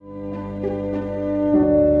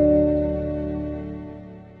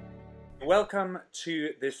welcome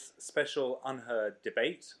to this special UnHerd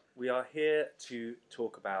Debate. We are here to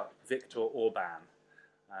talk about Viktor Orban.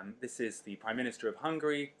 This is the Prime Minister of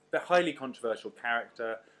Hungary, a highly controversial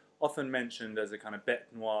character, often mentioned as a kind of bête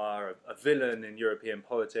noire, a villain in European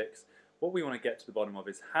politics. What we want to get to the bottom of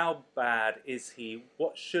is how bad is he?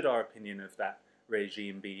 What should our opinion of that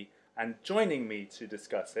regime be? And joining me to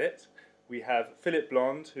discuss it, we have Phillip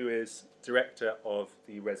Blond, who is director of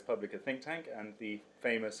the Res Publica think tank and the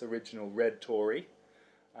famous original Red Tory,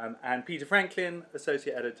 and Peter Franklin,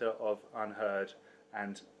 associate editor of UnHerd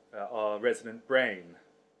and our resident brain.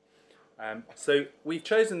 So we've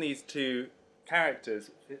chosen these two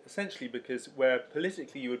characters essentially because where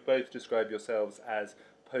politically you would both describe yourselves as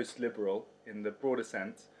post-liberal in the broader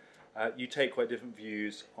sense, you take quite different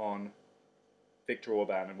views on Viktor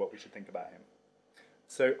Orban and what we should think about him.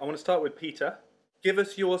 So I want to start with Peter. Give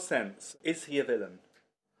us your sense. Is he a villain?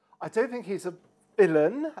 I don't think he's a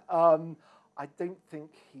villain. I don't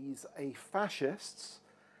think he's a fascist.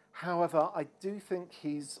 However, I do think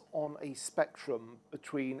he's on a spectrum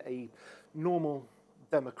between a normal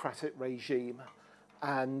democratic regime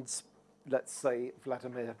and, let's say,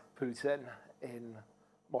 Vladimir Putin in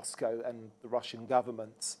Moscow and the Russian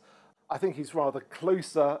government. I think he's rather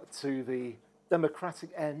closer to the democratic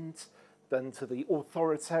end than to the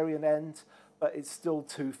authoritarian end, but it's still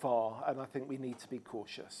too far, and I think we need to be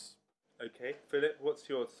cautious. Okay, Philip, what's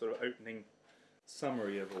your sort of opening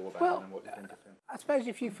summary of Orban and what you think of him? I suppose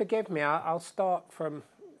if you forgive me, I'll start from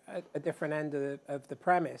a different end of the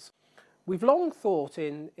premise. We've long thought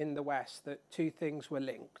in the West that two things were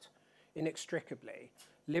linked inextricably,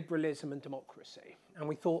 liberalism and democracy, and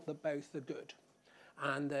we thought that both are good.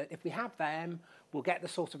 And that if we have them, we'll get the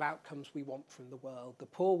sort of outcomes we want from the world. The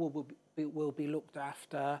poor will be looked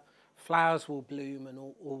after, flowers will bloom, and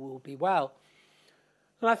all will be well.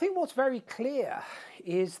 And I think what's very clear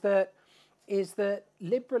is that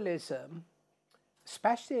liberalism,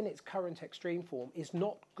 especially in its current extreme form, is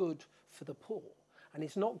not good for the poor, and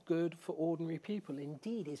it's not good for ordinary people.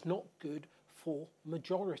 Indeed, it's not good for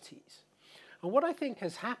majorities. And what I think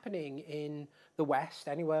is happening in the West,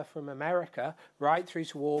 anywhere from America right through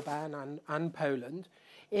to Orban and Poland,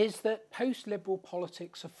 is that post-liberal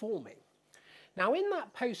politics are forming. Now, in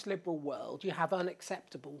that post-liberal world, you have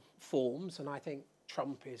unacceptable forms, and I think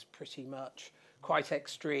Trump is pretty much quite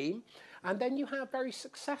extreme, and then you have very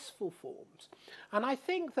successful forms. And I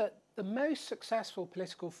think that the most successful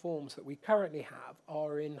political forms that we currently have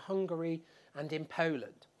are in Hungary and in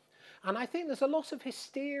Poland. And I think there's a lot of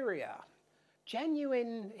hysteria,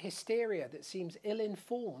 genuine hysteria that seems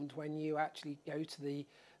ill-informed when you actually go to the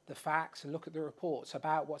facts and look at the reports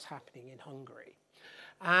about what's happening in Hungary.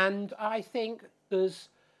 And I think the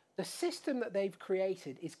system that they've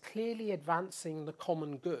created is clearly advancing the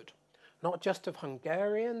common good, not just of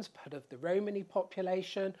Hungarians, but of the Romani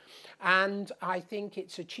population. And I think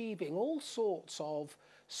it's achieving all sorts of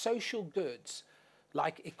social goods,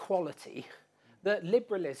 like equality, that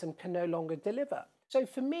liberalism can no longer deliver. So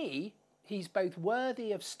for me, he's both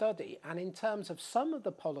worthy of study, and in terms of some of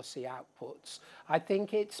the policy outputs, I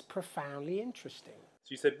think it's profoundly interesting.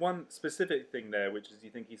 So you said one specific thing there, which is you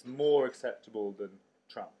think he's more acceptable than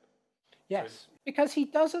Trump. Yes, because he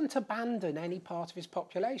doesn't abandon any part of his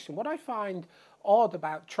population. What I find odd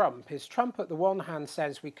about Trump is Trump, at the one hand,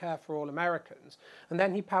 says we care for all Americans, and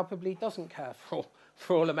then he palpably doesn't care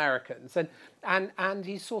for all Americans. And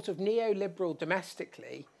he's sort of neoliberal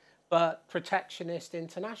domestically, but protectionist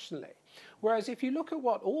internationally. Whereas if you look at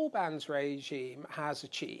what Orban's regime has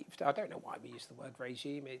achieved, I don't know why we use the word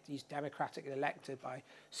regime, he's democratically elected by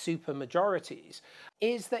super majorities,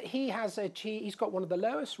 is that he's got one of the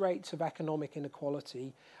lowest rates of economic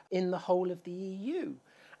inequality in the whole of the EU.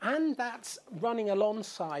 And that's running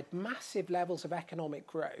alongside massive levels of economic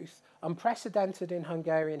growth, unprecedented in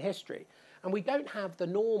Hungarian history. And we don't have the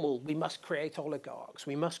normal, we must create oligarchs,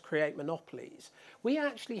 we must create monopolies. We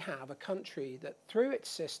actually have a country that, through its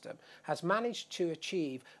system, has managed to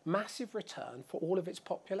achieve massive return for all of its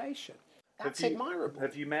population. That's admirable.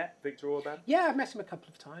 Have you met Viktor Orban? Yeah, I've met him a couple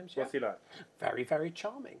of times. Yeah. What's he like? Very, very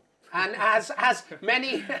charming. And as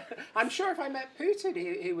many, I'm sure if I met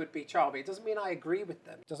Putin, he would be charming. It doesn't mean I agree with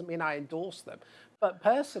them. It doesn't mean I endorse them. But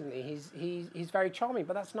personally, he's very charming,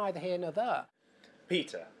 but that's neither here nor there.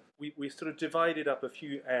 Peter, we sort of divided up a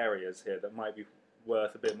few areas here that might be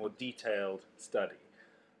worth a bit more detailed study.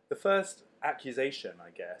 The first accusation,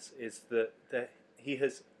 I guess, is that he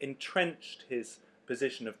has entrenched his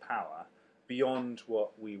position of power beyond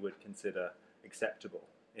what we would consider acceptable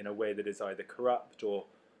in a way that is either corrupt or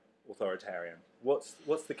authoritarian. What's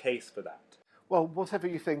the case for that? Well, whatever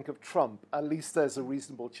you think of Trump, at least there's a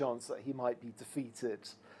reasonable chance that he might be defeated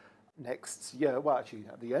next year, well, actually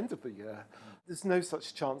at the end of the year. There's no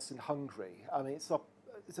such chance in Hungary. I mean, it's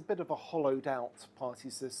a bit of a hollowed out party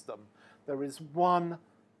system. There is one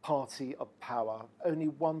party of power, only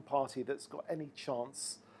one party that's got any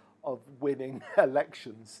chance of winning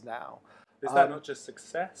elections now. Is that not just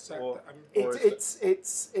success?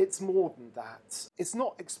 It's more than that. It's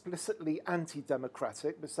not explicitly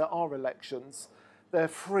anti-democratic because there are elections. They're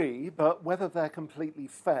free, but whether they're completely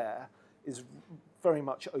fair is very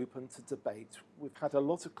much open to debate. We've had a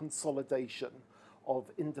lot of consolidation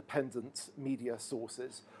of independent media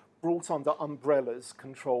sources brought under umbrellas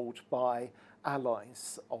controlled by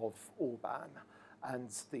allies of Orban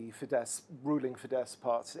and the ruling Fidesz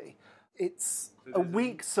party. It's a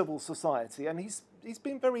weak civil society, and he's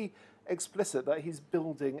been very explicit that he's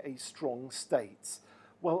building a strong state.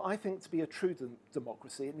 Well, I think to be a true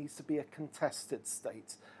democracy, it needs to be a contested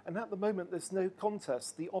state. And at the moment, there's no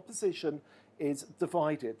contest. The opposition is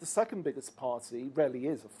divided. The second biggest party really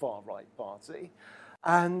is a far-right party.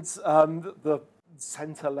 And the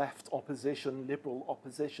centre-left opposition, liberal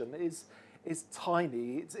opposition, is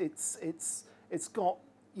tiny. It's got,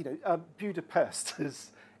 Budapest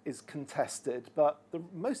is contested, but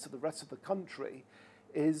most of the rest of the country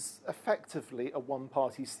is effectively a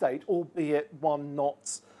one-party state, albeit one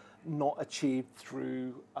not achieved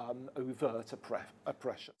through overt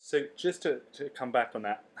oppression. So just to come back on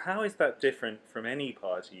that, how is that different from any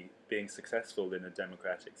party being successful in a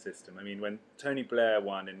democratic system? I mean, when Tony Blair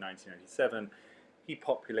won in 1997, he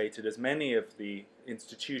populated as many of the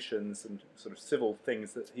institutions and sort of civil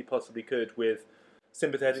things that he possibly could with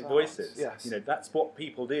sympathetic voices. Yes. That's what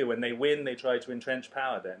people do. When they win, they try to entrench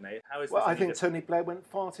power, don't they? How is this? Well, I think Tony Blair went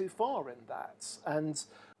far too far in that. And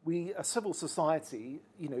a civil society,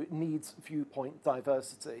 needs viewpoint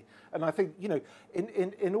diversity. And I think,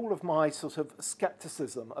 in all of my sort of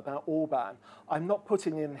scepticism about Orban, I'm not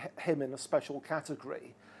putting him in a special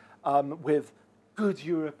category with good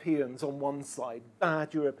Europeans on one side,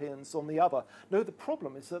 bad Europeans on the other. No, the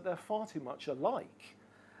problem is that they're far too much alike.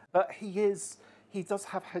 But he does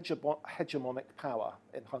have hegemonic power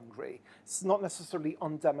in Hungary. It's not necessarily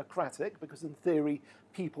undemocratic because in theory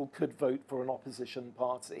people could vote for an opposition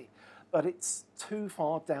party, but it's too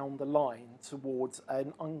far down the line towards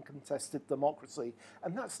an uncontested democracy,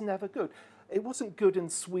 and that's never good. It wasn't good in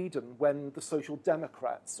Sweden when the Social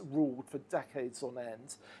Democrats ruled for decades on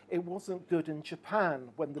end. It wasn't good in Japan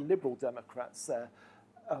when the Liberal Democrats there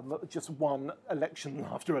just won election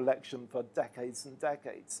after election for decades and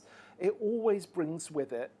decades. It always brings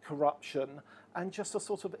with it corruption and just a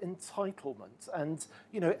sort of entitlement. And,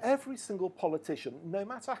 every single politician, no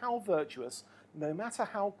matter how virtuous, no matter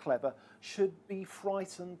how clever, should be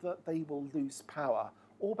frightened that they will lose power.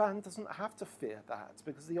 Orban doesn't have to fear that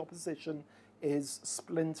because the opposition is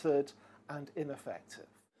splintered and ineffective.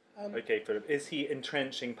 Okay, Philip, is he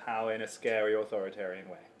entrenching power in a scary authoritarian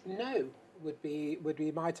way? No. Would be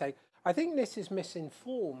my take. I think this is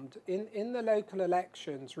misinformed. In the local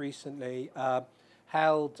elections recently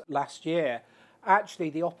held last year, actually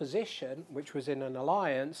the opposition, which was in an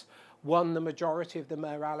alliance, won the majority of the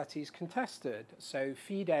mayoralties contested. So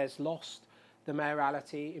Fidesz lost the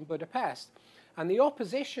mayoralty in Budapest. And the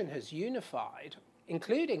opposition has unified,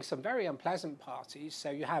 including some very unpleasant parties. So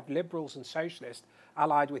you have liberals and socialists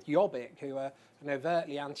allied with Jobbik, who are an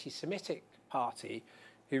overtly anti-Semitic party,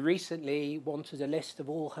 who recently wanted a list of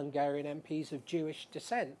all Hungarian MPs of Jewish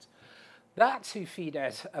descent. That's who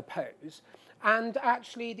Fidesz oppose. And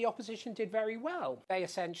actually, the opposition did very well. They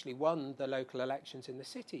essentially won the local elections in the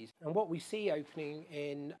cities. And what we see opening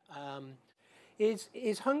in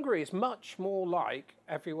is Hungary is much more like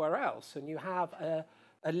everywhere else. And you have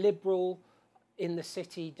a liberal in the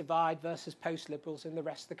city divide versus post-liberals in the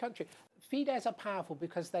rest of the country. Fidesz are powerful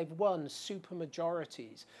because they've won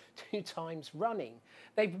super-majorities 2 times running.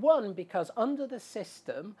 They've won because under the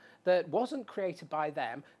system that wasn't created by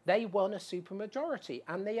them, they won a super-majority.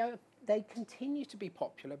 And they continue to be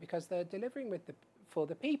popular because they're delivering for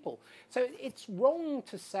the people. So it's wrong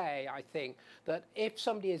to say, I think, that if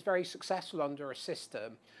somebody is very successful under a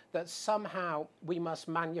system, that somehow we must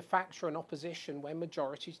manufacture an opposition where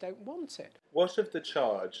majorities don't want it. What of the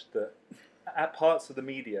charge that at parts of the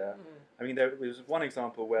media, I mean, there was one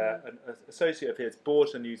example where an associate of his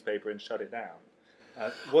bought a newspaper and shut it down.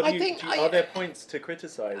 Are there points to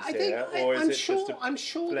criticise here, or is it just a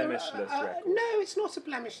blemishless record? No, it's not a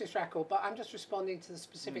blemishless record, but I'm just responding to the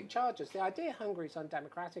specific charges. The idea Hungary is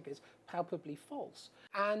undemocratic is palpably false,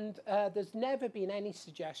 and there's never been any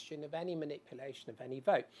suggestion of any manipulation of any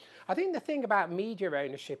vote. I think the thing about media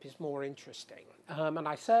ownership is more interesting, and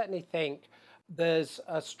I certainly think there's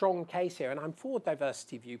a strong case here, and I'm for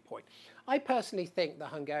diversity viewpoint. I personally think the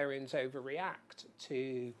Hungarians overreact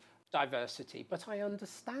to diversity, but I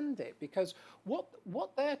understand it, because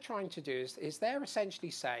what they're trying to do is they're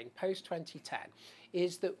essentially saying, post-2010,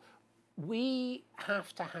 is that we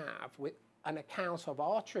have to have an account of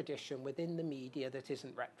our tradition within the media that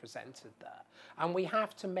isn't represented there. And we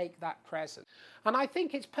have to make that present. And I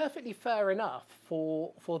think it's perfectly fair enough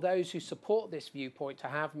for those who support this viewpoint to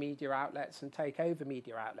have media outlets and take over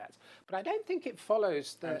media outlets. But I don't think it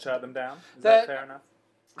follows that... And shut them down? Is that fair enough?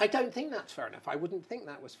 I don't think that's fair enough. I wouldn't think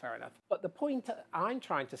that was fair enough. But the point I'm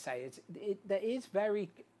trying to say is there is very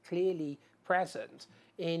clearly present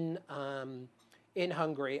in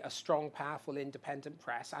Hungary a strong, powerful, independent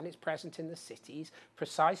press, and it's present in the cities,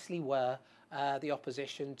 precisely where the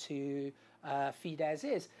opposition to Fidesz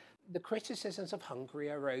is. The criticisms of Hungary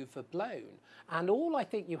are overblown. And all I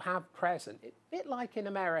think you have present, a bit like in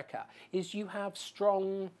America, is you have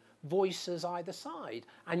strong voices either side.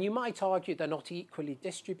 And you might argue they're not equally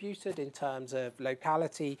distributed in terms of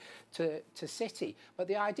locality to city. But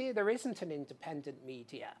the idea there isn't an independent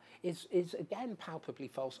media is again palpably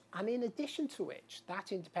false. And in addition to which,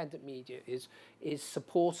 that independent media is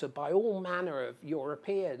supported by all manner of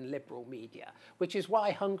European liberal media, which is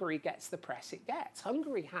why Hungary gets the press it gets.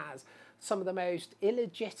 Hungary has some of the most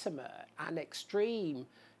illegitimate and extreme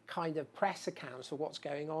kind of press accounts of what's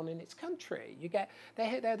going on in its country.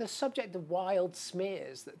 They're the subject of wild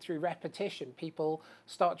smears that through repetition people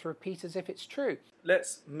start to repeat as if it's true.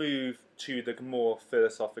 Let's move to the more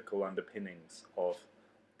philosophical underpinnings of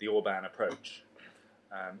the Orban approach.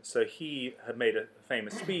 So he had made a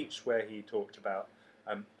famous speech where he talked about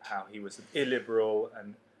how he was illiberal,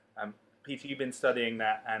 and Peter, you've been studying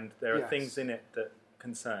that, and there are things in it that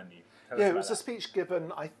concern you. It was a speech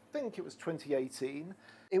given, I think it was 2018.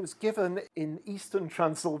 It was given in eastern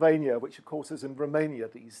Transylvania, which of course is in Romania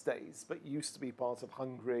these days, but used to be part of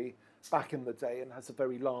Hungary back in the day and has a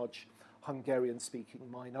very large Hungarian-speaking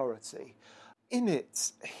minority. In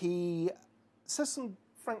it, he says some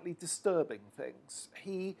frankly disturbing things.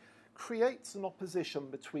 He creates an opposition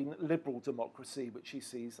between liberal democracy, which he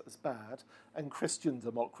sees as bad, and Christian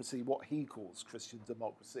democracy, what he calls Christian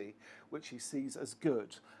democracy, which he sees as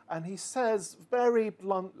good. And he says very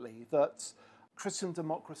bluntly that Christian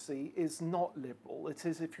democracy is not liberal. It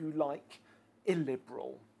is, if you like,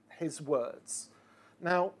 illiberal, his words.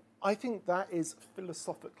 Now, I think that is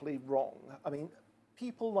philosophically wrong. I mean,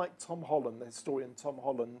 people like Tom Holland, the historian Tom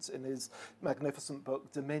Holland, in his magnificent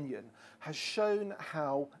book Dominion, has shown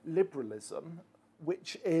how liberalism,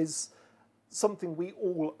 which is something we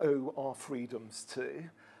all owe our freedoms to,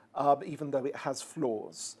 even though it has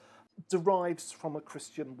flaws, derives from a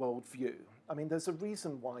Christian worldview. I mean, there's a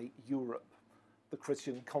reason why Europe, the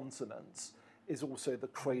Christian continent, is also the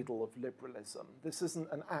cradle of liberalism. This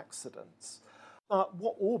isn't an accident.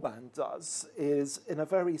 What Orban does is, in a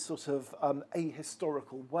very sort of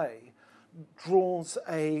ahistorical way, draws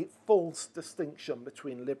a false distinction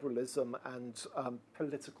between liberalism and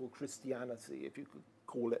political Christianity, if you could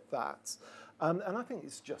call it that. And I think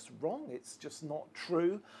it's just wrong. It's just not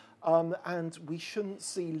true. And we shouldn't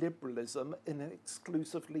see liberalism in an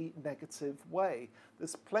exclusively negative way.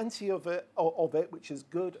 There's plenty of it which is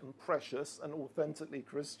good and precious and authentically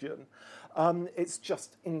Christian. It's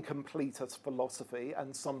just incomplete as philosophy,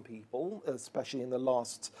 and some people, especially in the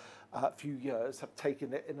last few years, have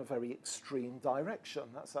taken it in a very extreme direction.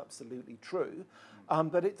 That's absolutely true.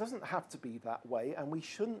 But it doesn't have to be that way, and we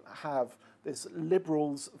shouldn't have this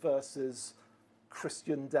liberals versus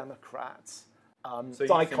Christian Democrats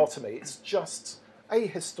dichotomy. It's just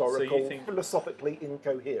ahistorical, philosophically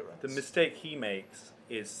incoherent. The mistake he makes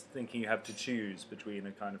is thinking you have to choose between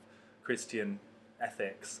a kind of Christian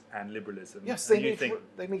ethics and liberalism. Yes, they need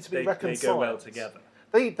to be reconciled. They go well together.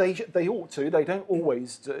 They ought to. They don't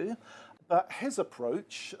always do. But his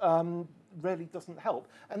approach really doesn't help.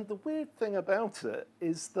 And the weird thing about it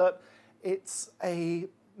is that it's a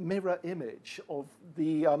mirror image of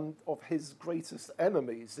his greatest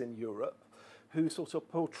enemies in Europe, who sort of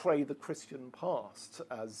portray the Christian past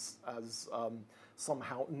as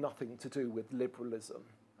somehow nothing to do with liberalism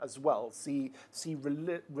as well. See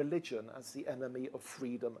religion as the enemy of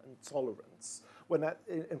freedom and tolerance, when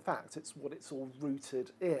in fact it's what it's all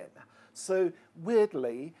rooted in. So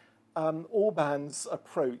weirdly, Orban's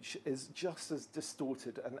approach is just as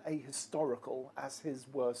distorted and ahistorical as his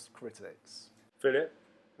worst critics. Phillip,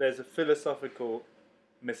 there's a philosophical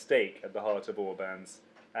mistake at the heart of Orban's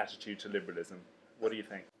attitude to liberalism. What do you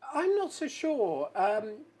think? I'm not so sure.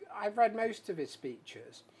 I've read most of his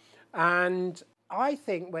speeches, and I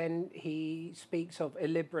think when he speaks of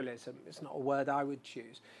illiberalism, it's not a word I would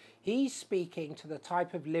choose, He's speaking to the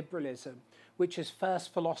type of liberalism which as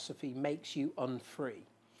first philosophy makes you unfree.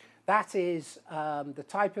 That is the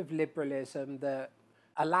type of liberalism that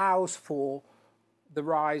allows for the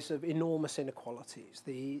rise of enormous inequalities,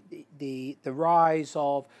 the rise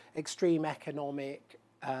of extreme economic,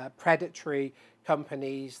 predatory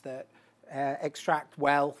companies that extract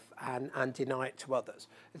wealth and deny it to others.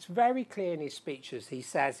 It's very clear in his speeches. He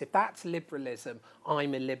says, if that's liberalism,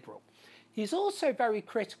 I'm a liberal. He's also very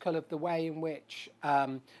critical of the way in which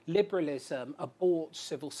liberalism aborts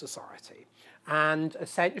civil society and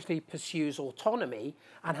essentially pursues autonomy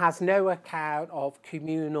and has no account of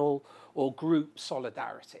communal or group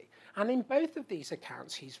solidarity. And in both of these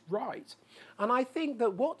accounts, he's right. And I think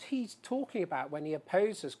that what he's talking about when he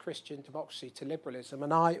opposes Christian democracy to liberalism,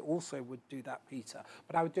 and I also would do that, Peter,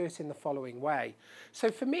 but I would do it in the following way. So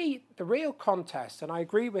for me, the real contest, and I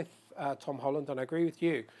agree with Tom Holland and I agree with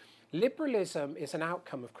you, liberalism is an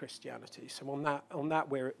outcome of Christianity. So on that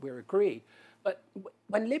we're agreed. But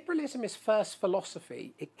when liberalism is first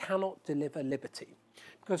philosophy, it cannot deliver liberty.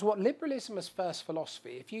 Because what liberalism is first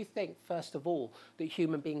philosophy, if you think, first of all, that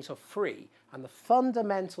human beings are free, and the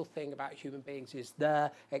fundamental thing about human beings is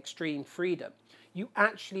their extreme freedom, you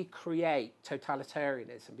actually create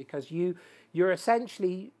totalitarianism because you're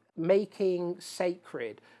essentially making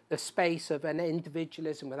sacred the space of an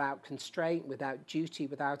individualism without constraint, without duty,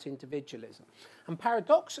 without individualism. And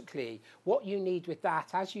paradoxically, what you need with that,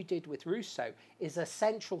 as you did with Rousseau, is a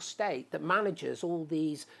central state that manages all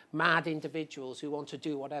these mad individuals who want to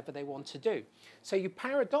do whatever they want to do. So you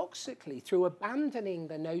paradoxically, through abandoning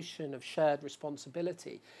the notion of shared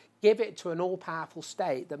responsibility, give it to an all-powerful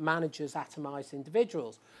state that manages atomized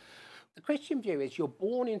individuals. The Christian view is you're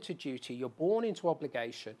born into duty, you're born into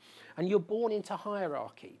obligation, and you're born into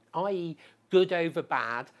hierarchy, i.e. good over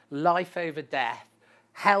bad, life over death,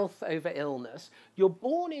 health over illness. You're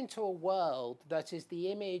born into a world that is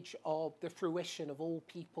the image of the fruition of all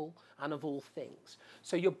people and of all things.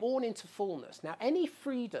 So you're born into fullness. Now, any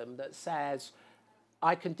freedom that says,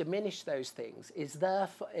 I can diminish those things is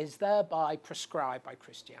thereby prescribed by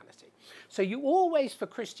Christianity. So you always, for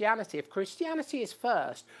Christianity, if Christianity is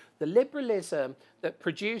first, the liberalism that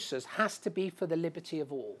produces has to be for the liberty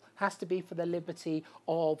of all, has to be for the liberty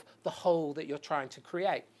of the whole that you're trying to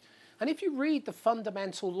create. And if you read the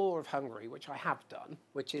fundamental law of Hungary, which I have done,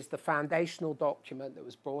 which is the foundational document that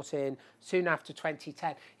was brought in soon after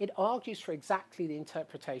 2010, it argues for exactly the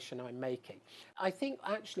interpretation I'm making. I think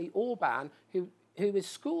actually Orban, who is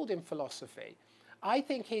schooled in philosophy, I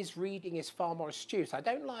think his reading is far more astute. I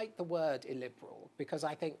don't like the word illiberal because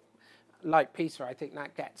I think, like Peter, I think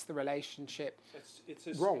that gets the relationship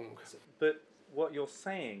wrong. But what you're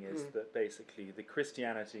saying is that basically the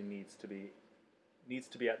Christianity needs to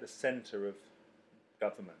be at the centre of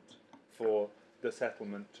government for the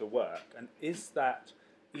settlement to work. And is that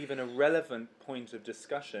even a relevant point of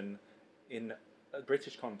discussion in a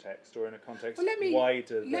British context or in a context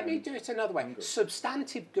wider than Let me do it another way. Hungary?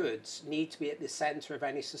 Substantive goods need to be at the centre of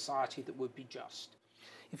any society that would be just.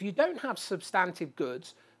 If you don't have substantive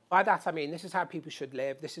goods, by that I mean this is how people should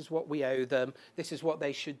live, this is what we owe them, this is what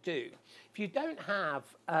they should do. If you don't have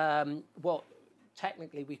what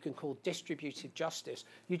technically we can call distributive justice,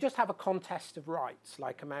 you just have a contest of rights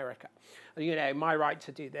like America. You know, my right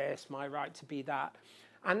to do this, my right to be that.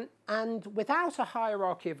 And without a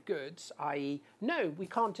hierarchy of goods, i.e., no, we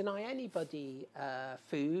can't deny anybody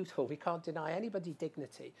food or we can't deny anybody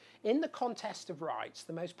dignity. In the contest of rights,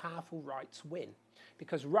 the most powerful rights win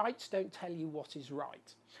because rights don't tell you what is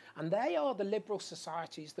right. And they are the liberal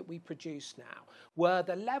societies that we produce now, where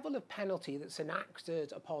the level of penalty that's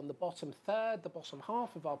enacted upon the bottom third, the bottom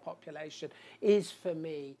half of our population is, for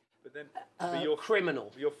me, but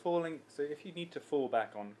criminal. You're falling. So if you need to fall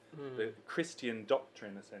back on the Christian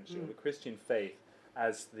doctrine, essentially, or the Christian faith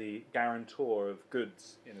as the guarantor of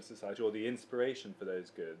goods in a society, or the inspiration for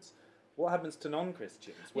those goods, what happens to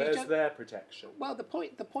non-Christians? Where's their protection? Well, the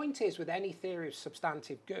point is, with any theory of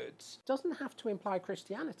substantive goods, it doesn't have to imply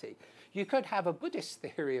Christianity. You could have a Buddhist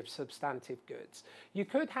theory of substantive goods. You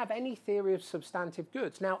could have any theory of substantive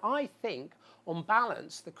goods. Now, I think, on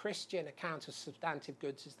balance, the Christian account of substantive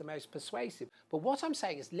goods is the most persuasive. But what I'm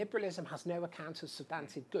saying is liberalism has no account of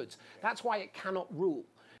substantive goods. That's why it cannot rule.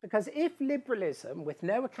 Because if liberalism, with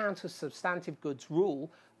no account of substantive goods,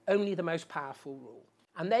 rule, only the most powerful rule.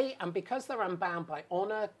 And because they're unbound by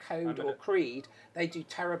honour, code or creed, they do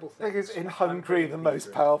terrible things. I think it's in Hungary the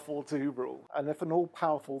most powerful do rule. And if an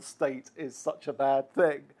all-powerful state is such a bad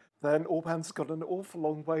thing, then Orban's got an awful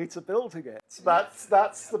long way to building it. That's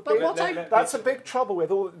a big trouble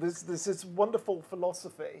with all this. This is wonderful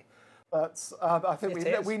philosophy, but I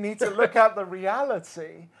think we need to look at the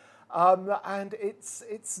reality. And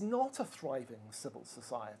it's not a thriving civil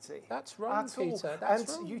society. That's wrong, at all. Peter. That's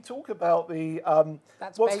and wrong. you talk about the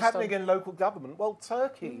what's happening in local government. Well,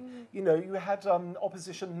 Turkey, you had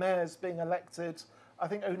opposition mayors being elected, I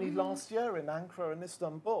think only last year in Ankara and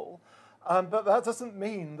Istanbul. But that doesn't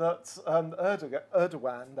mean that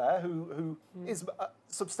Erdogan there, who is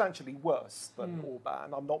substantially worse than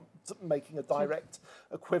Orban, I'm not making a direct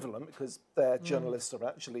equivalent because their journalists are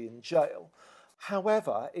actually in jail.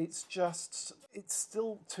 However, it's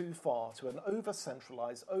still too far to an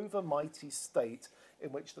over-centralised, over-mighty state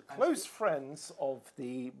in which the close friends of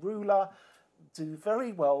the ruler do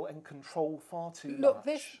very well and control far too Look,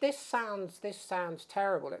 much. this sounds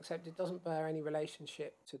terrible, except it doesn't bear any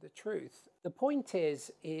relationship to the truth. The point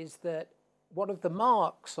is that one of the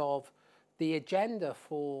marks of the agenda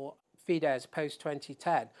for Fidesz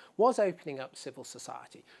post-2010 was opening up civil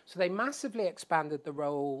society. So they massively expanded the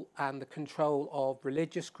role and the control of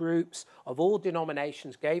religious groups of all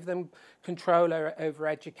denominations, gave them control over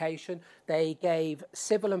education. They gave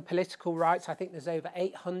civil and political rights. I think there's over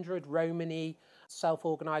 800 Romani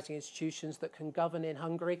self-organising institutions that can govern in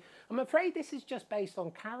Hungary. I'm afraid this is just based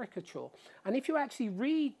on caricature. And if you actually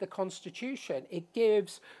read the constitution, it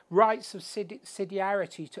gives rights of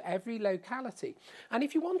subsidiarity to every locality. And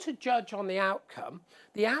if you want to judge on the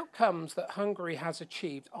outcomes that Hungary has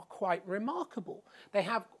achieved are quite remarkable. They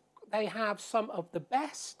have some of the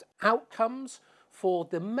best outcomes for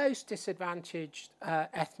the most disadvantaged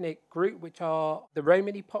ethnic group, which are the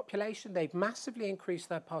Romani population. They've massively increased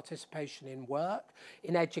their participation in work.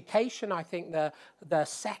 In education, I think they're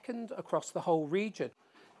second across the whole region.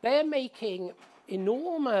 They're making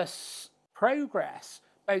enormous progress,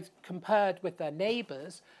 both compared with their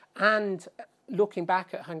neighbours and looking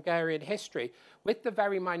back at Hungarian history, with the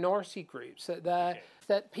very minority groups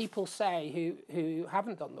that people say who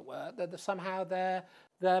haven't done the work, that somehow they're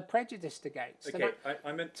prejudiced against. Okay,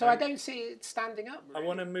 I don't see it standing up. Really. I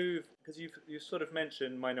want to move, because you sort of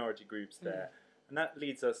mentioned minority groups there, and that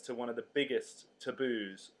leads us to one of the biggest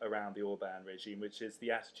taboos around the Orban regime, which is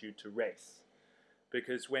the attitude to race.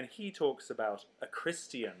 Because when he talks about a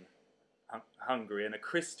Christian Hungary and a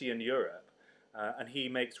Christian Europe, and he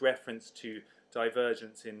makes reference to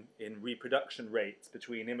divergence in reproduction rates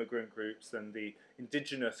between immigrant groups and the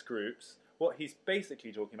indigenous groups, what he's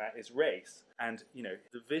basically talking about is race. And,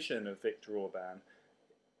 the vision of Viktor Orban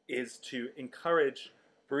is to encourage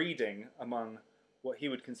breeding among what he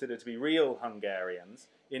would consider to be real Hungarians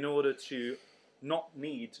in order to not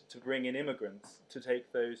need to bring in immigrants to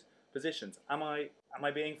take those positions. Am I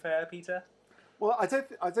being fair, Peter? Well, I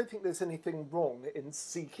don't think there's anything wrong in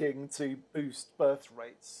seeking to boost birth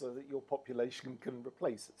rates so that your population can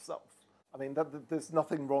replace itself. I mean, there's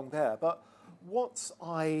nothing wrong there. But what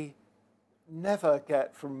I never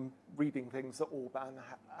get from reading things that Orban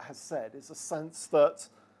has said is a sense that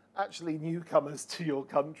actually newcomers to your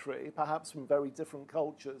country, perhaps from very different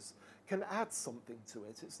cultures, can add something to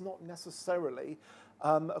it. It's not necessarily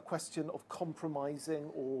a question of compromising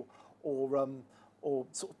or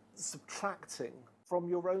sort of subtracting from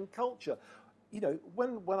your own culture.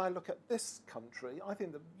 When I look at this country, I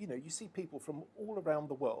think that, you see people from all around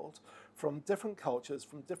the world, from different cultures,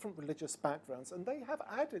 from different religious backgrounds, and they have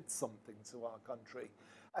added something to our country.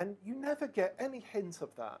 And you never get any hint of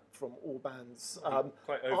that from Orban's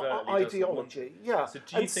quite overtly ideology. Yeah.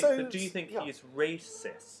 So do you think he is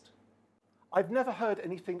racist? I've never heard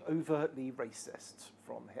anything overtly racist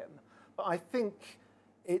from him, but I think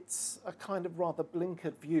it's a kind of rather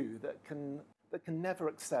blinkered view that can never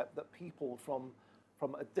accept that people from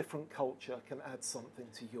a different culture can add something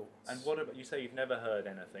to yours. And what about, you say you've never heard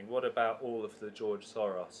anything, what about all of the George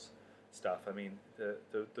Soros stuff? I mean,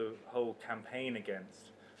 the whole campaign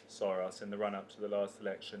against Soros in the run-up to the last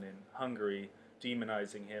election in Hungary,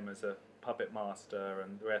 demonising him as a puppet master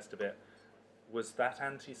and the rest of it. Was that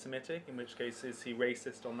anti-Semitic? In which case, is he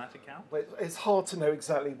racist on that account? Well, it's hard to know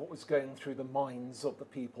exactly what was going through the minds of the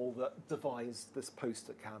people that devised this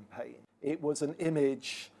poster campaign. It was an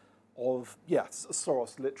image of,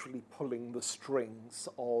 Soros literally pulling the strings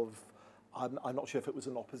of, I'm not sure if it was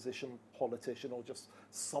an opposition politician or just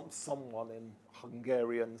someone in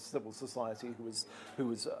Hungarian civil society who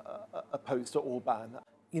was opposed to Orban.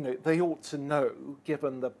 They ought to know,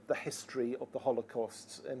 given the history of the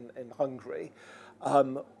Holocaust in Hungary,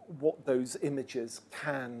 what those images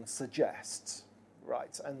can suggest,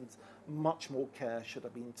 right? And much more care should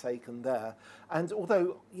have been taken there. And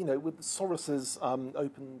although, with Soros's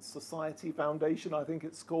Open Society Foundation, I think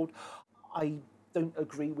it's called, I don't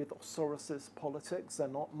agree with Soros's politics. They're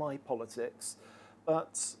not my politics.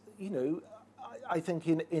 But, I think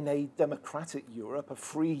in a democratic Europe, a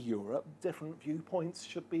free Europe, different viewpoints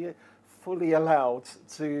should be fully allowed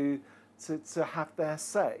to have their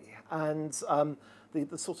say. And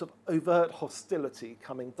the sort of overt hostility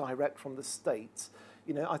coming direct from the state,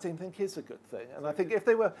 I don't think is a good thing. And I think if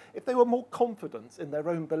they were more confident in their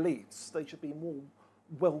own beliefs, they should be more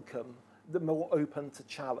welcome, more open to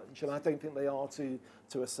challenge. And I don't think they are to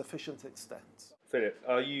a sufficient extent. Phillip,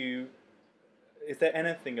 is there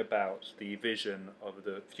anything about the vision of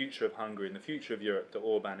the future of Hungary and the future of Europe that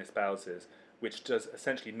Orban espouses, which does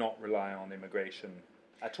essentially not rely on immigration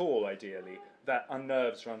at all, ideally, that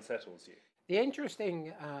unnerves or unsettles you? The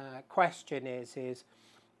interesting question is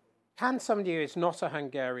can somebody who is not a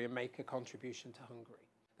Hungarian make a contribution to Hungary?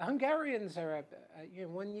 The Hungarians are,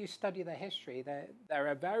 when you study their history, they're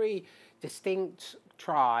a very distinct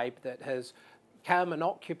tribe that has come and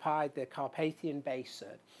occupied the Carpathian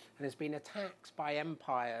Basin and has been attacked by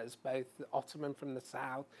empires, both the Ottoman from the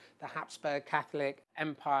south, the Habsburg Catholic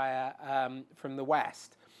Empire from the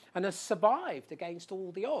west, and has survived against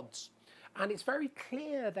all the odds. And it's very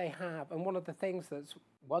clear they have, and one of the things that's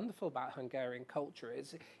wonderful about Hungarian culture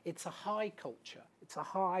is it's a high culture. It's a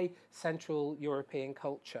high Central European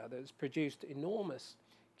culture that has produced enormous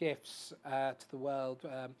gifts to the world,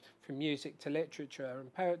 from music to literature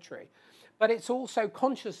and poetry. But it's also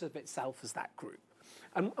conscious of itself as that group.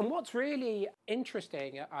 And what's really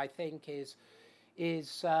interesting, I think, is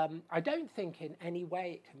I don't think in any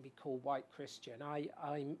way it can be called white Christian.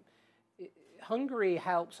 Hungary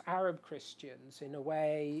helps Arab Christians in a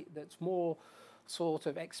way that's more sort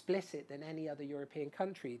of explicit than any other European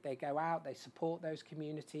country. They go out, they support those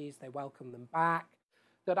communities, they welcome them back.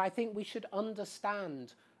 That I think we should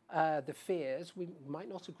understand the fears, we might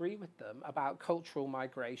not agree with them, about cultural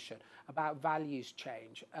migration, about values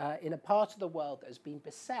change, in a part of the world that has been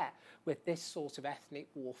beset with this sort of ethnic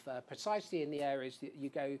warfare, precisely in the areas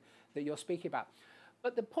that you're speaking about.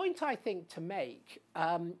 But the point I think to make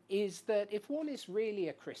is that if one is really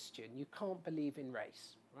a Christian, you can't believe in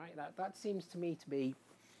race, right? That seems to me to be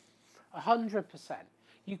 100%.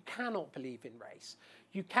 You cannot believe in race.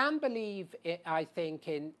 You can believe, I think,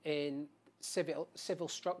 in civil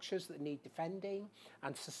structures that need defending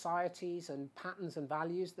and societies and patterns and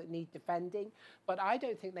values that need defending, but I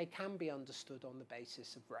don't think they can be understood on the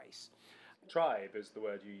basis of race. Tribe is the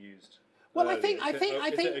word you used. Well, earlier. I think.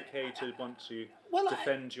 Is it okay to want to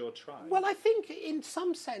defend your tribe? Well, I think in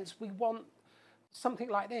some sense we want something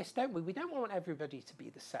like this, don't we? We don't want everybody to be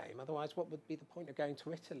the same. Otherwise, what would be the point of going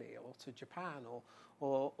to Italy or to Japan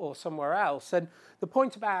or somewhere else? And the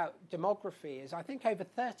point about demography is I think over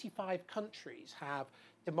 35 countries have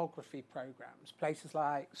demography programs, places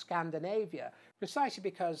like Scandinavia, precisely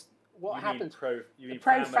because what happens...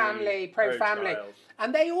 pro-family,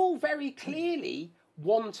 and they all very clearly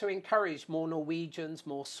want to encourage more Norwegians,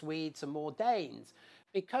 more Swedes and more Danes,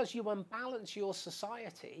 because you unbalance your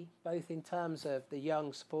society, both in terms of the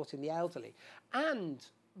young supporting the elderly, and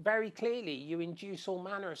very clearly you induce all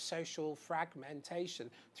manner of social fragmentation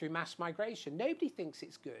through mass migration. Nobody thinks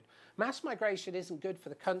it's good. Mass migration isn't good for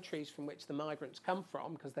the countries from which the migrants come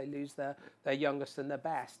from, because they lose their youngest and their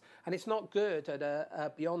best. And it's not good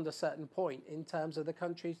at beyond a certain point in terms of the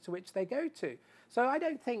countries to which they go to. So I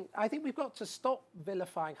think we've got to stop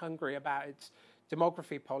vilifying Hungary about its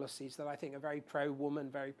demography policies that I think are very pro-woman,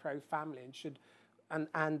 very pro-family,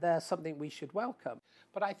 and they're something we should welcome.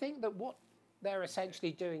 But I think that what they're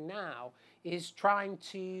essentially doing now is trying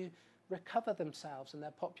to recover themselves and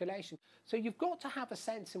their population. So you've got to have a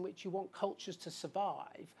sense in which you want cultures to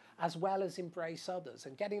survive as well as embrace others,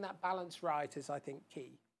 and getting that balance right is, I think,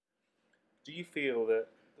 key. Do you feel that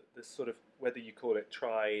this sort of, whether you call it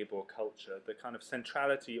tribe or culture, the kind of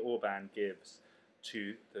centrality Orban gives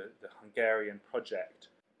to the Hungarian project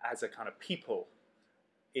as a kind of people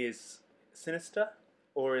is sinister,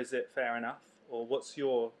 or is it fair enough? Or what's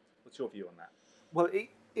your view on that? Well,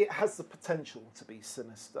 it has the potential to be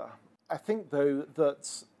sinister. I think, though,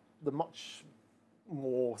 that the much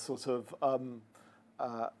more sort of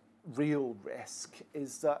real risk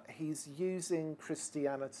is that he's using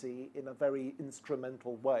Christianity in a very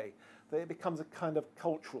instrumental way, that it becomes a kind of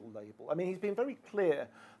cultural label. I mean, he's been very clear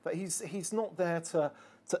that he's not there to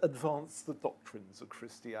advance the doctrines of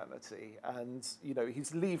Christianity, and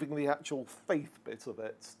he's leaving the actual faith bit of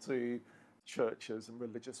it to churches and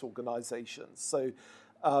religious organisations. So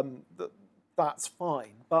that's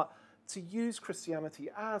fine. But to use Christianity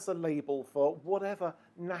as a label for whatever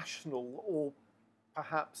national or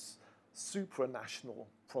perhaps supranational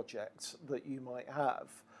project that you might have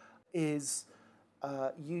is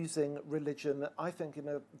using religion, I think, in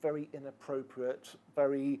a very inappropriate,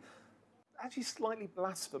 very actually slightly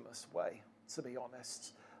blasphemous way. to be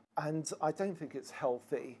honest. And I don't think it's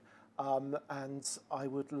healthy. And I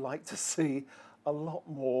would like to see a lot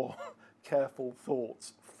more careful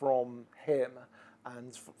thought from him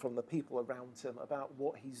and from the people around him about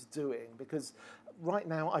what he's doing, because right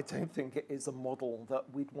now I don't think it is a model that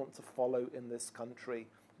we'd want to follow in this country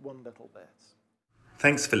one little bit.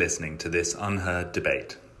 Thanks for listening to this UnHerd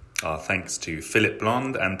Debate. Our thanks to Phillip,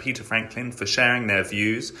 Blond and Peter Franklin for sharing their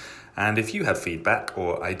views. And if you have feedback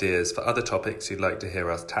or ideas for other topics you'd like to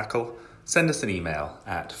hear us tackle, send us an email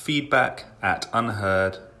at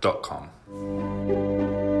feedback@unheard.com.